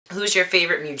Who's your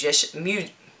favorite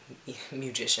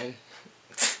musician?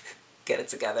 Get it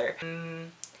together.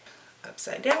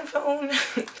 Upside down phone.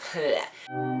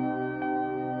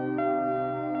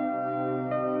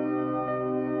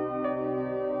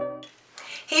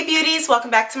 Hey beauties,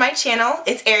 welcome back to my channel.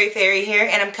 It's Aryelle here,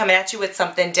 and I'm coming at you with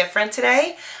something different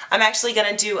today. I'm actually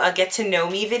going to do a get to know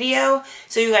me video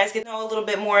so you guys get to know a little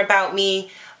bit more about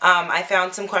me. I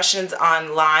found some questions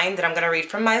online that I'm going to read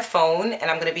from my phone, and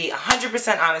I'm going to be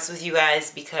 100% honest with you guys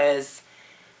because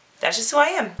that's just who I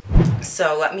am.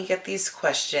 So let me get these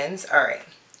questions. Alright.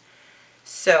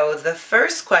 So the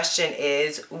first question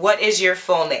is, what is your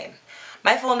full name?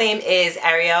 My full name is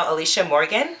Aryelle Alicia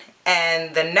Morgan.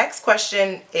 And the next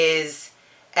question is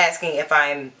asking if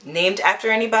I'm named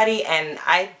after anybody, and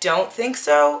I don't think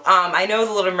so. I know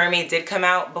The Little Mermaid did come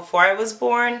out before I was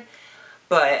born,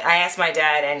 but I asked my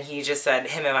dad and he just said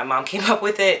him and my mom came up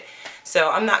with it.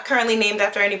 So I'm not currently named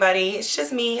after anybody. It's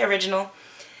just me, original.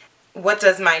 What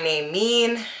does my name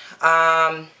mean?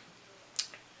 I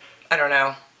don't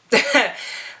know.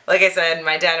 Like I said,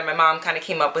 my dad and my mom kind of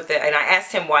came up with it, and I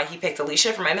asked him why he picked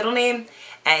Alicia for my middle name,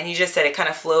 and he just said it kind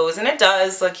of flows, and it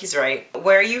does. Like, he's right.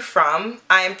 Where are you from?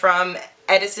 I'm from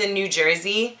Edison, New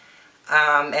Jersey.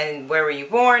 And where were you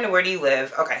born? Where do you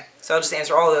live? Okay, so I'll just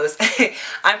answer all those.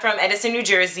 I'm from Edison, New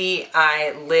Jersey.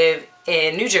 I live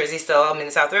in New Jersey still. I'm in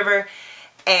the South River.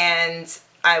 And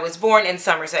I was born in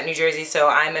Somerset, New Jersey, so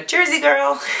I'm a Jersey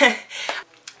girl.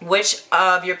 Which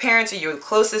of your parents are you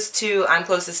closest to? I'm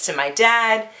closest to my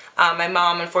dad. My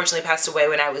mom unfortunately passed away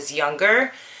when I was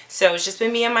younger, so it's just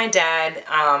been me and my dad.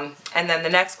 And then the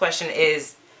next question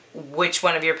is, which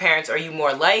one of your parents are you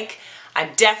more like?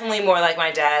 I'm definitely more like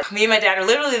my dad. Me and my dad are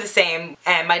literally the same,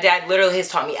 and my dad literally has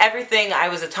taught me everything. I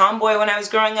was a tomboy when I was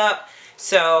growing up,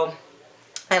 so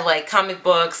I like comic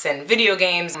books and video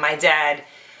games. My dad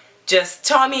just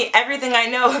taught me everything I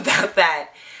know about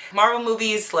that. Marvel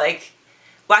movies, like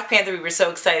Black Panther, we were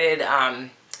so excited.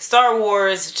 Star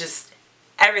Wars, just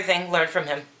everything, learned from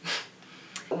him.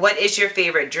 What is your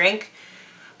favorite drink?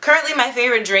 Currently my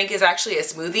favorite drink is actually a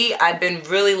smoothie. I've been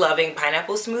really loving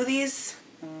pineapple smoothies.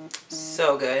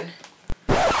 So good.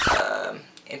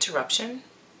 Interruption?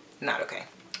 Not okay.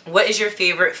 What is your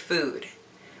favorite food?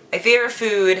 My favorite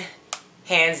food,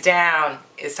 hands down,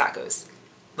 is tacos.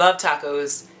 Love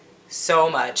tacos so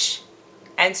much.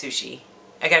 And sushi.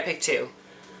 I gotta pick two.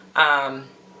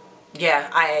 Yeah,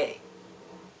 I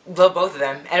love both of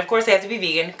them. And of course they have to be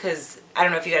vegan, because I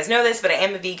don't know if you guys know this, but I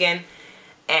am a vegan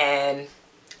and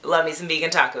love me some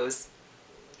vegan tacos.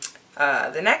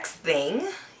 The next thing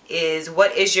is,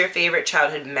 what is your favorite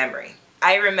childhood memory?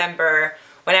 I remember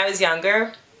when I was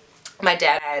younger, my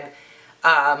dad had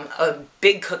a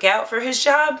big cookout for his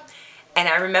job, and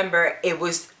I remember it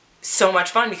was so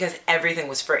much fun because everything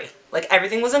was free. Like,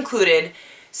 everything was included.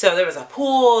 So there was a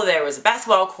pool, there was a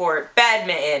basketball court,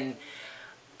 badminton,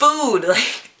 food.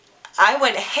 Like, I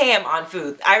went ham on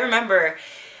food. I remember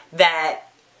that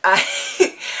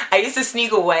I used to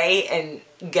sneak away and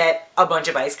get a bunch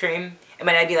of ice cream, and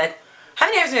my dad would be like, how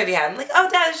many ice cream have you had? I'm like, oh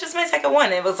dad, it's just my second one.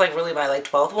 And it was like really my like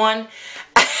 12th one.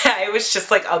 I was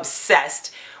just like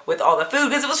obsessed with all the food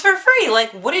because it was for free.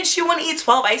 Like, wouldn't you want to eat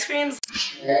 12 ice creams?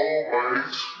 12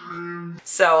 ice creams.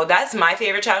 So that's my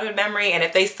favorite childhood memory, and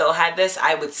if they still had this,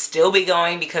 I would still be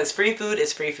going because free food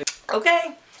is free food.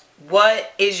 Okay.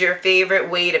 What is your favorite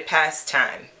way to pass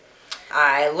time?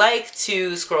 I like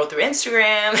to scroll through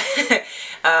Instagram,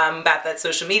 about that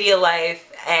social media life,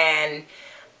 and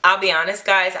I'll be honest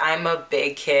guys, I'm a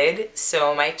big kid,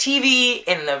 so my TV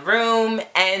in the room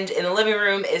and in the living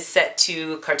room is set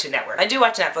to Cartoon Network. I do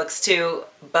watch Netflix too,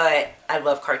 but I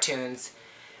love cartoons.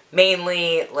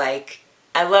 Mainly, like,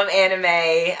 I love anime.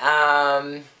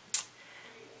 I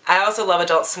also love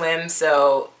Adult Swim,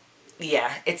 so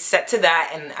yeah, it's set to that,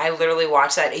 and I literally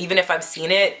watch that. Even if I've seen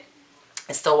it,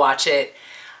 I still watch it.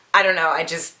 I don't know, I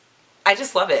just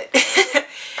love it.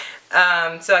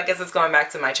 So I guess it's going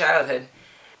back to my childhood.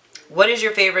 What is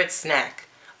your favorite snack?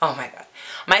 Oh my god.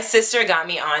 My sister got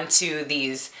me onto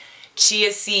these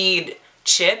chia seed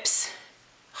chips.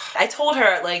 I told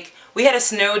her, like, we had a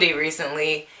snow day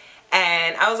recently,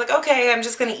 and I was like, okay, I'm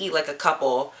just gonna eat like a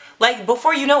couple. Like,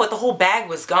 before you know it, the whole bag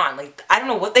was gone. Like, I don't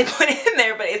know what they put in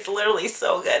there, but it's literally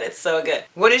so good. It's so good.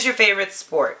 What is your favorite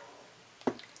sport?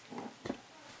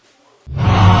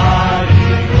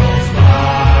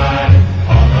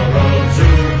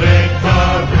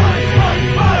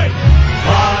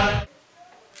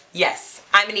 Yes,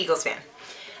 I'm an Eagles fan,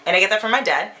 and I get that from my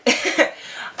dad.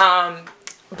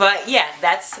 But yeah,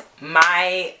 that's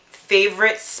my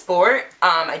favorite sport.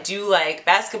 I do like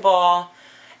basketball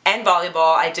and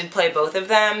volleyball. I did play both of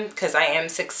them because I am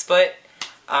 6 foot.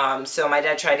 So my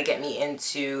dad tried to get me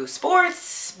into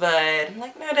sports, but I'm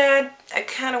like, no, Dad, I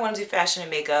kind of want to do fashion and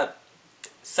makeup.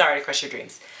 Sorry to crush your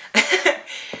dreams.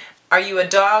 Are you a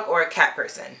dog or a cat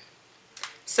person?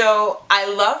 So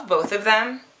I love both of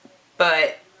them,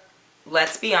 but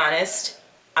let's be honest,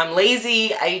 I'm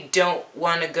lazy. I don't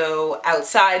want to go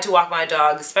outside to walk my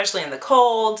dog, especially in the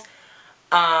cold.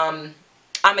 I'm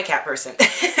a cat person.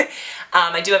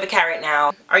 I do have a cat right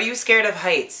now. Are you scared of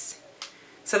heights?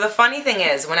 So the funny thing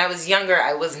is, when I was younger,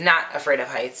 I was not afraid of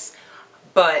heights.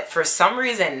 But for some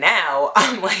reason now,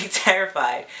 I'm like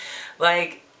terrified.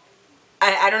 Like,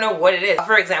 I don't know what it is.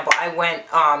 For example, I went,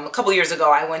 a couple years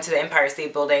ago, I went to the Empire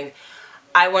State Building.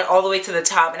 I went all the way to the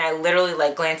top and I literally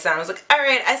like glanced down. I was like,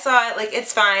 alright, I saw it, like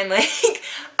it's fine. Like,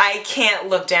 I can't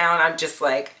look down. I'm just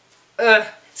like, ugh.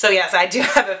 So yes, I do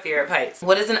have a fear of heights.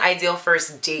 What is an ideal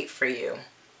first date for you?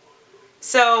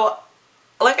 So,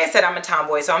 like I said, I'm a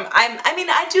tomboy, so I mean,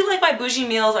 I do like my bougie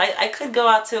meals. I could go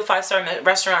out to a 5-star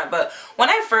restaurant, but when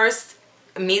I first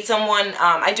meet someone,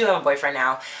 I do have a boyfriend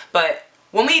now, but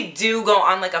when we do go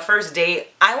on like a first date,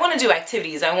 I want to do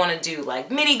activities. I want to do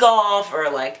like mini golf or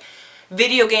like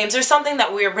video games or something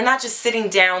that we're not just sitting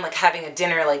down like having a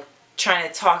dinner, like trying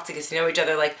to talk to get to know each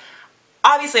other. Like,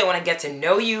 obviously I want to get to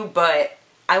know you, but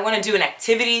I want to do an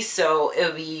activity, so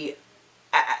it'll be,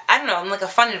 I don't know, in like a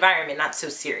fun environment, not so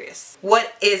serious.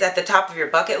 What is at the top of your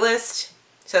bucket list?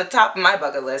 So the top of my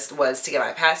bucket list was to get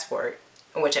my passport,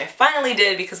 which I finally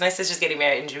did because my sister's getting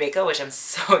married in Jamaica, which I'm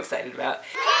so excited about.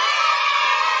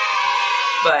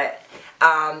 But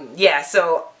yeah,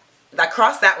 so I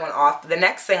crossed that one off. The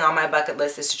next thing on my bucket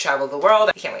list is to travel the world.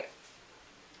 I can't wait.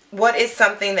 What is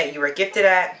something that you were gifted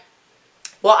at?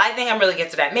 Well, I think I'm really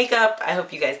gifted at makeup. I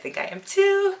hope you guys think I am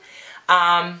too.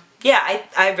 Yeah,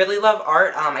 I really love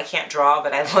art. I can't draw,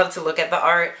 but I love to look at the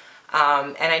art.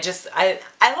 And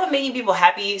I love making people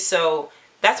happy, so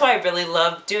that's why I really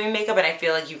love doing makeup, and I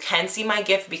feel like you can see my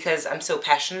gift because I'm so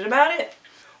passionate about it.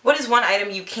 What is one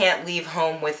item you can't leave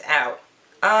home without?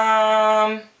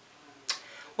 Well,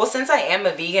 since I am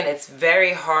a vegan, it's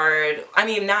very hard. I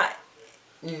mean, not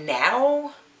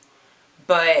now,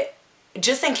 but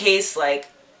just in case, like,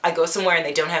 I go somewhere and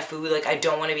they don't have food, like, I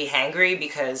don't want to be hangry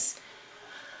because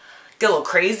I get a little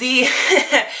crazy.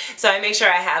 So I make sure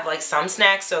I have, like, some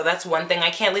snacks. So that's one thing I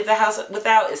can't leave the house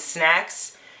without is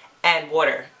snacks and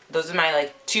water. Those are my,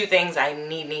 like, 2 things I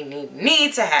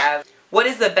need to have. What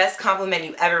is the best compliment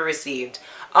you ever received?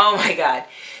 Oh my god.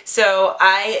 So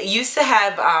I used to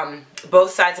have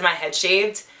both sides of my head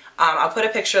shaved. I'll put a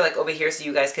picture like over here so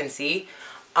you guys can see.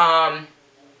 But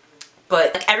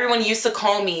like, everyone used to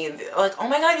call me like, oh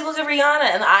my god, you look like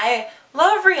Rihanna. And I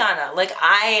love Rihanna. Like,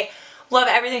 I love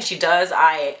everything she does.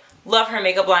 I love her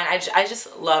makeup line. I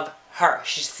just love her.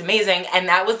 She's just amazing. And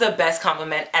that was the best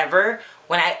compliment ever.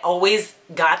 When I always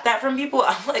got that from people,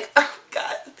 I'm like, oh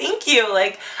god, thank you.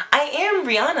 Like, I am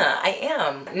Rihanna. I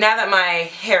am. Now that my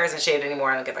hair isn't shaved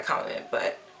anymore, I don't get that compliment,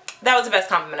 but that was the best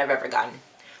compliment I've ever gotten.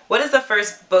 What is the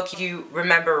first book you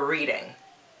remember reading?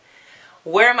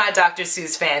 Where are my Dr.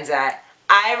 Seuss fans at?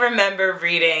 I remember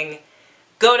reading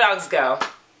Go Dogs Go.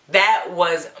 That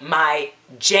was my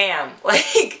jam.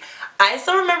 Like, I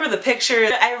still remember the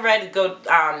pictures. I read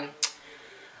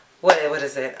what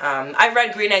is it? I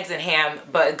read Green Eggs and Ham,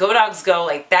 but Go Dogs Go,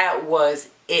 like, that was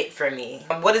it for me.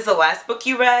 What is the last book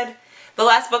you read? The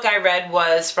last book I read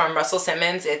was from Russell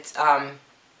Simmons. It's, I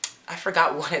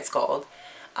forgot what it's called.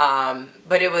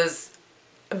 But it was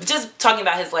just talking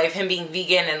about his life, him being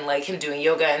vegan and like him doing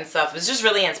yoga and stuff. It was just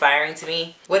really inspiring to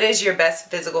me. What is your best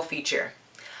physical feature?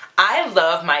 I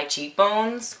love my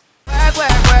cheekbones.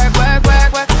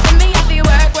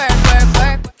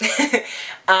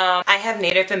 I have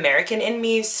Native American in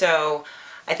me, so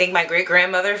I thank my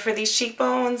great-grandmother for these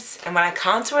cheekbones, and when I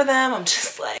contour them, I'm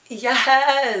just like,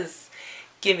 yes!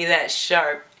 Give me that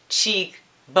sharp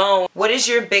cheekbone. What is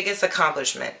your biggest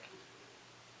accomplishment?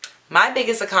 My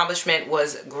biggest accomplishment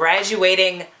was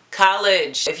graduating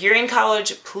college. If you're in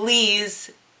college, please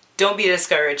don't be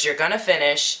discouraged. You're gonna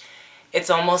finish. It's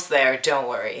almost there, don't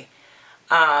worry.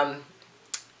 I'm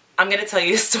gonna tell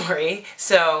you a story.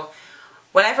 So,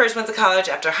 when I first went to college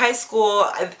after high school,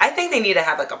 I think they need to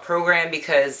have like a program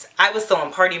because I was still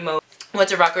in party mode. Went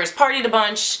to Rutgers, partied a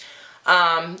bunch.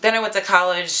 Then I went to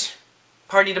college,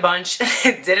 partied a bunch,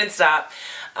 didn't stop.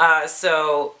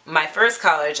 So my first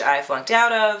college I flunked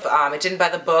out of. I didn't buy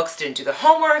the books, didn't do the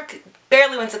homework,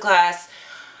 barely went to class.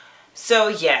 So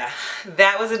yeah,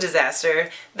 that was a disaster.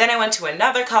 Then I went to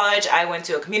another college. I went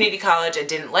to a community college. I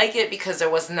didn't like it because there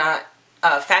was not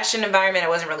a fashion environment. I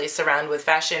wasn't really surrounded with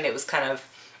fashion. It was kind of,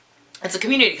 it's a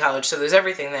community college, so there's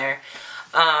everything there.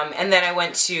 And then I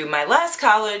went to my last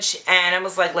college and I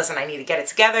was like, listen, I need to get it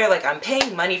together. Like, I'm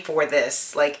paying money for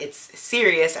this. Like, it's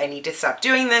serious. I need to stop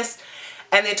doing this.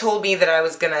 And they told me that I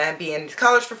was gonna be in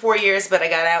college for 4 years, but I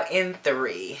got out in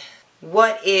 3.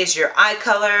 What is your eye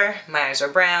color? My eyes are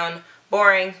brown.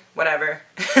 Boring. Whatever.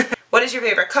 What is your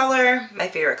favorite color? My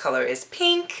favorite color is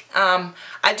pink.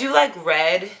 I do like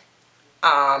red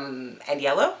and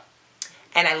yellow.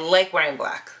 And I like wearing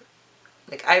black.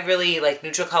 Like, I really like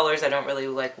neutral colors. I don't really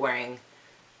like wearing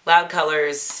loud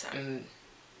colors. I'm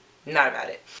not about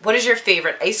it. What is your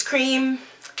favorite ice cream?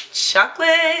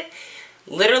 Chocolate.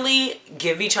 Literally,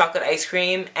 give me chocolate ice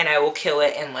cream and I will kill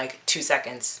it in like 2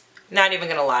 seconds. Not even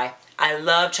gonna lie. I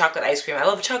love chocolate ice cream. I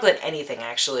love chocolate anything,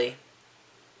 actually.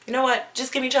 You know what?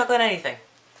 Just give me chocolate anything.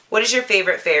 What is your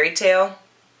favorite fairy tale?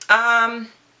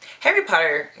 Harry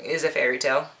Potter is a fairy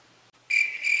tale.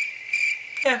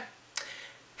 Yeah.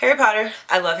 Harry Potter.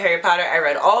 I love Harry Potter. I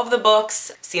read all of the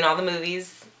books, seen all the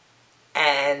movies,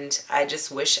 and I just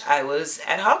wish I was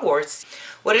at Hogwarts.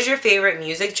 What is your favorite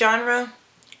music genre?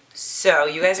 So,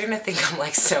 you guys are gonna think I'm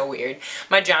like so weird.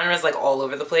 My genre is like all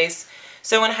over the place.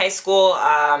 So in high school,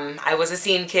 I was a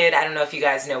scene kid. I don't know if you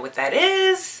guys know what that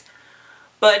is,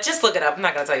 but just look it up. I'm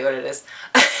not gonna tell you what it is.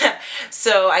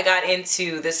 So I got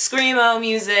into the screamo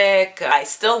music. I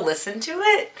still listen to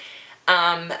it.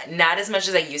 Not as much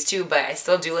as I used to, but I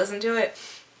still do listen to it.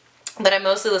 But I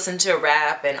mostly listen to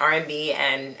rap and R&B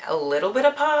and a little bit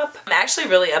of pop. I'm actually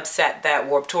really upset that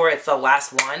Warped Tour, it's the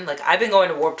last one. Like, I've been going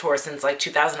to Warped Tour since like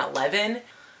 2011.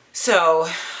 So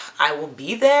I will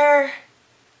be there.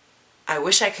 I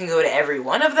wish I can go to every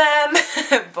one of them,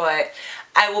 but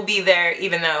I will be there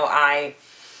even though I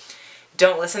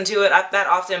don't listen to it that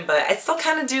often. But I still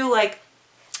kind of do, like,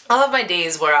 I'll have my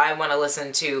days where I want to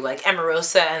listen to like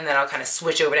Emerosa, and then I'll kind of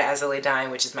switch over to As I Lay Dying,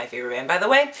 which is my favorite band, by the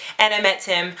way. And I met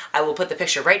Tim. I will put the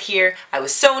picture right here. I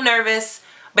was so nervous,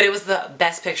 but it was the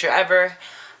best picture ever.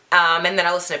 And then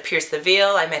I listened to Pierce the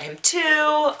Veil. I met him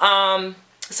too.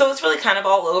 So it's really kind of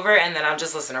all over, and then I'll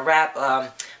just listen to rap.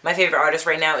 My favorite artist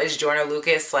right now is Joyner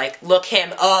Lucas. Like, look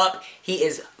him up. He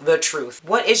is the truth.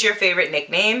 What is your favorite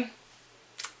nickname?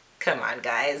 Come on,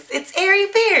 guys. It's Airy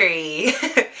Fairy.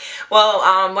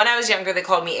 Well, when I was younger, they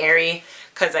called me Airy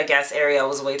because I guess Aryelle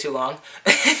was way too long.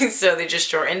 So they just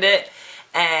shortened it.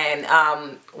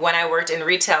 And when I worked in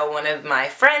retail, one of my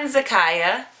friends,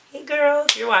 Zakaya, hey girl,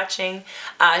 if you're watching,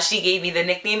 she gave me the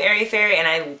nickname Airy Fairy, and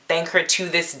I thank her to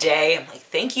this day. I'm like,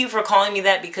 thank you for calling me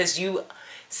that because you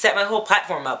set my whole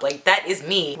platform up. Like, that is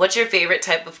me. What's your favorite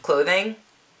type of clothing?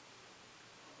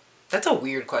 That's a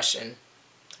weird question.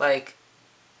 Like,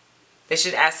 they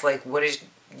should ask, like, what is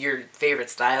your favorite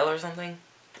style or something?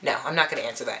 No, I'm not going to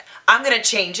answer that. I'm going to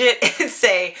change it and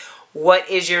say, what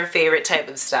is your favorite type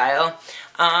of style?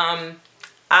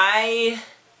 I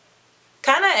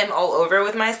kind of am all over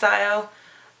with my style.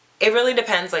 It really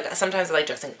depends. Like, sometimes I like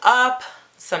dressing up.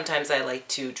 Sometimes I like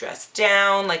to dress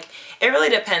down. Like, it really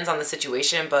depends on the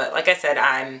situation. But like I said,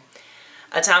 I'm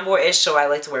a tomboy-ish, so I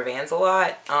like to wear Vans a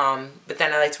lot. But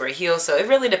then I like to wear heels. So it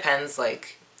really depends,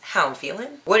 like, how I'm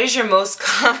feeling. What is your most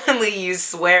commonly used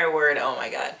swear word? Oh my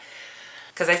god.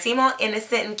 Because I seem all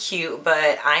innocent and cute,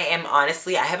 but I am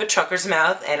honestly, I have a trucker's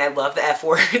mouth and I love the F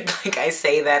word. Like, I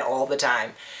say that all the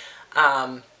time.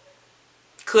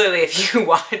 Clearly, if you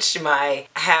watch my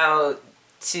how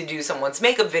to do someone's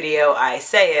makeup video, I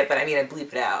say it, but I mean, I bleep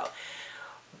it out.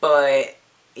 But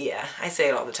yeah, I say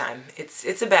it all the time.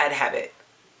 It's a bad habit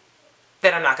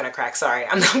that I'm not gonna crack. Sorry,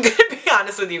 I'm not gonna be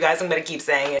honest with you guys. I'm gonna keep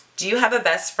saying it. Do you have a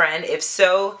best friend? If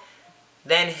so,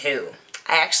 then who?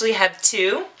 I actually have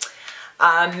 2.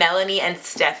 Melanie and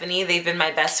Stephanie. They've been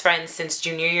my best friends since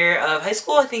junior year of high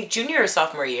school. I think junior or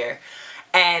sophomore year.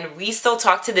 And we still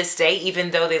talk to this day,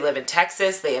 even though they live in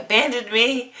Texas. They abandoned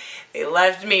me. They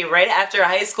left me right after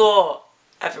high school,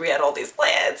 after we had all these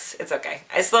plans. It's okay.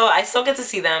 I still get to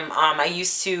see them. I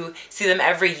used to see them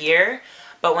every year.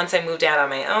 But once I moved out on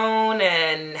my own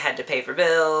and had to pay for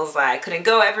bills, I couldn't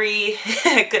go every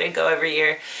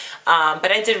year.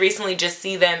 But I did recently just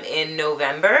see them in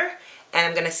November. And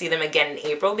I'm going to see them again in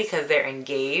April because they're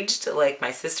engaged. Like,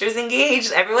 my sister's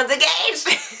engaged. Everyone's engaged.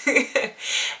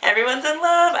 Everyone's in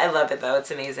love. I love it, though. It's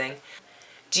amazing.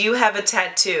 Do you have a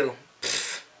tattoo?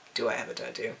 Pfft, do I have a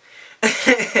tattoo?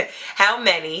 How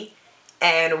many?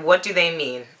 And what do they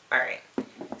mean? Alright.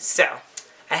 So,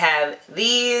 I have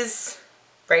these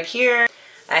right here.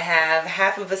 I have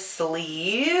half of a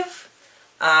sleeve.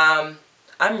 I'm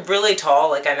really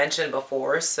tall, like I mentioned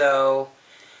before, so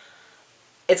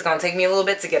it's gonna take me a little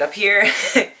bit to get up here.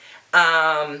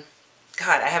 God,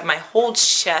 I have my whole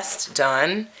chest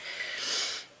done.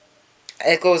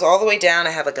 It goes all the way down.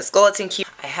 I have like a skeleton key.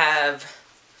 I have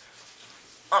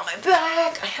on my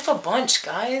back. I have a bunch,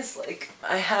 guys. Like,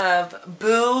 I have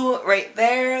Boo right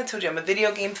there. I told you I'm a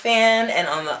video game fan. And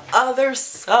on the other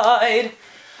side,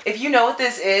 if you know what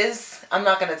this is, I'm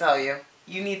not going to tell you.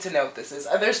 You need to know what this is.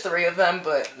 There's 3 of them,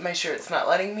 but my shirt's not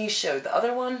letting me show the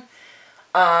other one.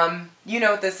 You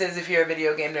know what this is if you're a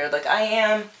video game nerd like I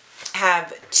am. I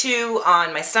have 2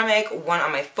 on my stomach, 1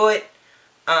 on my foot.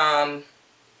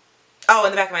 Oh,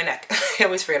 in the back of my neck. I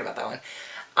always forget about that one.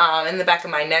 In the back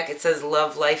of my neck, it says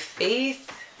Love, Life,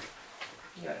 Faith.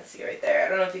 You want to see right there. I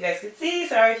don't know if you guys can see.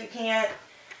 Sorry if you can't.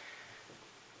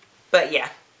 But yeah.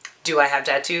 Do I have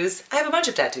tattoos? I have a bunch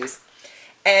of tattoos.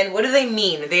 And what do they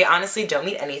mean? They honestly don't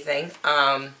mean anything.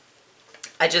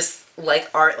 I just like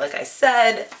art, like I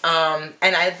said.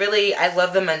 And I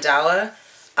love the mandala.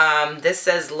 This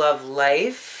says Love,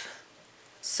 Life.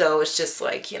 So it's just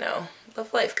like, you know,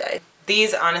 love life, guys.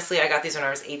 These, honestly, I got these when I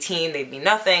was 18. They mean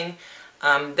nothing.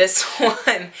 This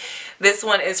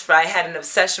one is for, I had an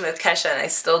obsession with Kesha and I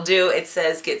still do. It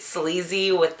says get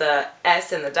sleazy with the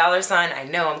S and the $sign. I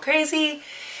know I'm crazy.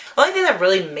 The only thing that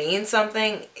really means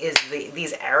something is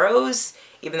these arrows,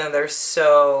 even though they're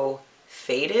so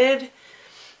faded.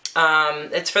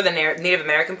 It's for the Native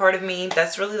American part of me.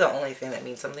 That's really the only thing that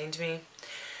means something to me.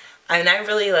 I mean, I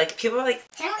really like, people are like,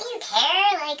 don't you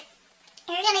care? Like,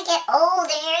 you're gonna get old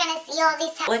and you're gonna see all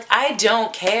these. Like, I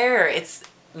don't care. It's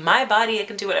my body. I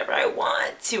can do whatever I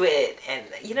want to it. And,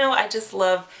 you know, I just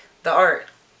love the art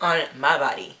on my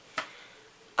body.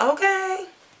 Okay.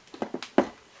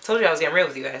 Told you I was getting real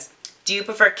with you guys. Do you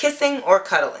prefer kissing or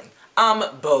cuddling?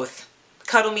 Both.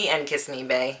 Cuddle me and kiss me,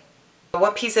 bae.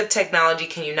 What piece of technology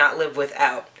can you not live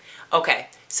without? Okay,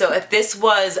 so if this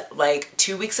was like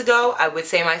 2 weeks ago, I would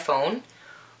say my phone.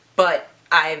 But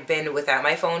I've been without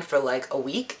my phone for like a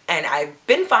week and I've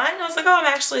been fine. I was like, oh, I'm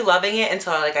actually loving it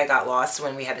until like I got lost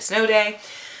when we had a snow day.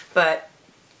 But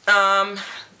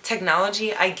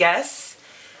technology, I guess.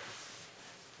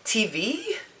 TV?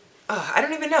 Oh, I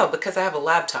don't even know because I have a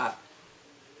laptop.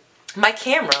 My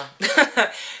camera.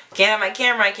 Can't have my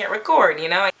camera, I can't record, you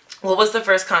know? What was the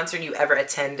first concert you ever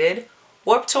attended?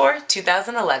 Warped Tour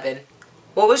 2011.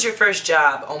 What was your first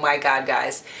job? Oh my god,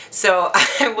 guys. So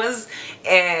I was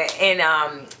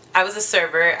I was a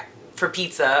server for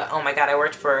pizza. Oh my god, I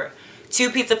worked for 2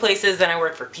 pizza places, then I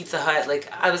worked for Pizza Hut.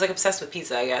 Like, I was like obsessed with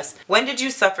pizza, I guess. When did you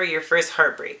suffer your first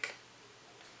heartbreak?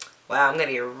 Wow, I'm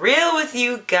gonna get real with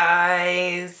you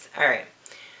guys. Alright.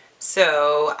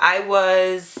 So I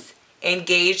was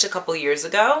engaged a couple years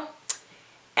ago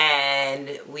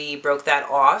and we broke that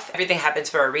off. Everything happens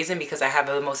for a reason because I have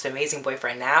the most amazing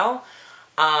boyfriend now.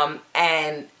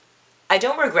 And I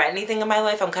don't regret anything in my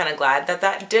life. I'm kind of glad that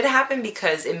that did happen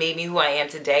because it made me who I am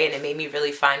today and it made me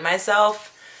really find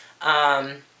myself.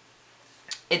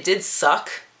 It did suck,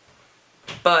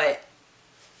 but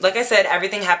like I said,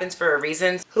 everything happens for a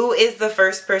reason. Who is the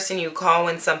first person you call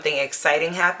when something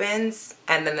exciting happens?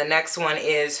 And then the next one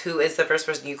is, who is the first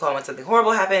person you call when something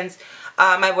horrible happens?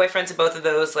 My boyfriend, to both of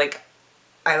those, like,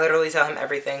 I literally tell him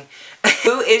everything.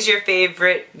 Who is your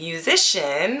favorite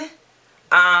musician?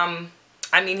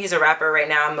 I mean, he's a rapper right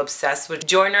now. I'm obsessed with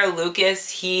Joyner Lucas.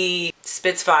 He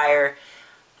spits fire.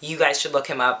 You guys should look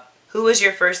him up. Who was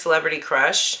your first celebrity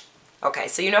crush? Okay,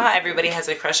 so you know how everybody has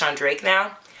a crush on Drake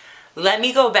now? Let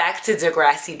me go back to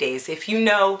Degrassi days. If you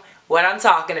know what I'm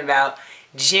talking about,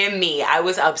 Jimmy. I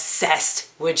was obsessed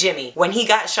with Jimmy. When he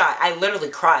got shot, I literally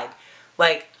cried.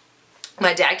 Like,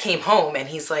 my dad came home and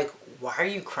he's like, why are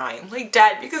you crying? I'm like,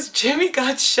 Dad, because Jimmy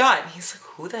got shot. And he's like,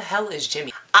 who the hell is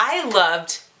Jimmy? I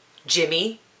loved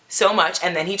Jimmy so much,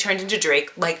 and then he turned into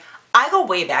Drake. Like, I go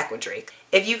way back with Drake.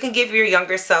 If you can give your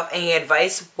younger self any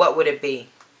advice, what would it be?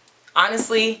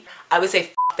 Honestly, I would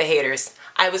say f the haters.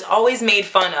 I was always made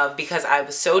fun of because I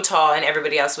was so tall and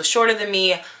everybody else was shorter than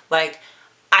me. Like,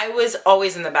 I was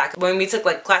always in the back. When we took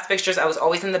like class pictures, I was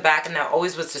always in the back, and that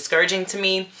always was discouraging to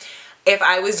me. If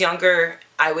I was younger,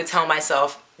 I would tell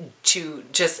myself to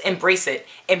just embrace it.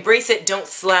 Embrace it, don't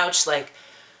slouch, like,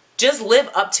 just live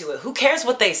up to it. Who cares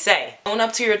what they say? Own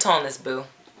up to your tallness, boo.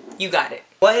 You got it.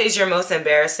 What is your most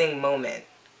embarrassing moment?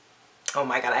 Oh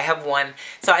my god, I have one.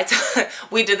 So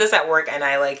we did this at work and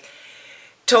I like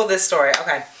told this story.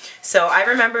 Okay, so I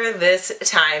remember this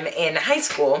time in high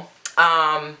school.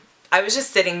 I was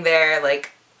just sitting there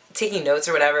like taking notes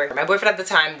or whatever. My boyfriend at the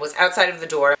time was outside of the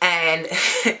door and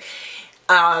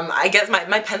I guess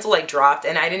my pencil like dropped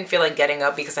and I didn't feel like getting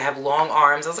up because I have long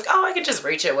arms. I was like, oh, I could just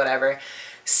reach it, whatever.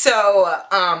 So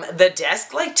the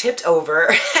desk like tipped over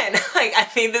and like I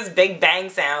made this big bang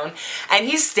sound and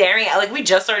he's staring at, like, we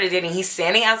just started dating, he's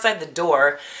standing outside the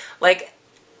door. Like,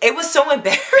 it was so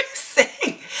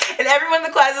embarrassing and everyone in the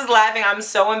class is laughing. I'm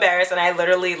so embarrassed and I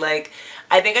literally like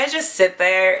I think I just sit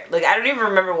there, like I don't even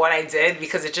remember what I did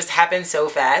because it just happened so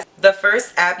fast. The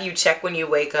first app you check when you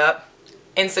wake up,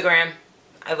 Instagram.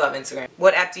 I love Instagram.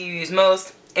 What app do you use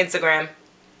most? Instagram.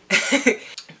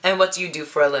 And what do you do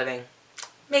for a living?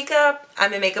 Makeup.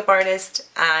 I'm a makeup artist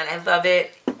and I love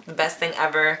it. The best thing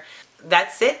ever.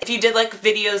 That's it. If you did like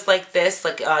videos like this,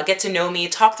 like get to know me,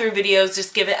 talk through videos,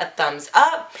 just give it a thumbs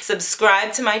up.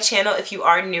 Subscribe to my channel if you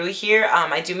are new here.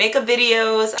 I do makeup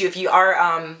videos. If you are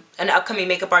an upcoming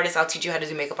makeup artist, I'll teach you how to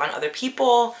do makeup on other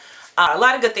people. A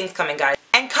lot of good things coming, guys.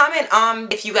 And comment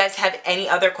if you guys have any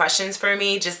other questions for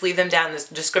me. Just leave them down in the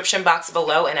description box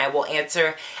below and I will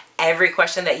answer every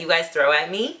question that you guys throw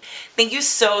at me. Thank you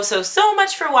so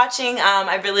much for watching.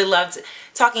 I really loved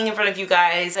talking in front of you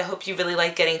guys. I hope you really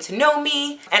like getting to know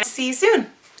me and see you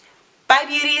soon. Bye,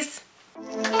 beauties.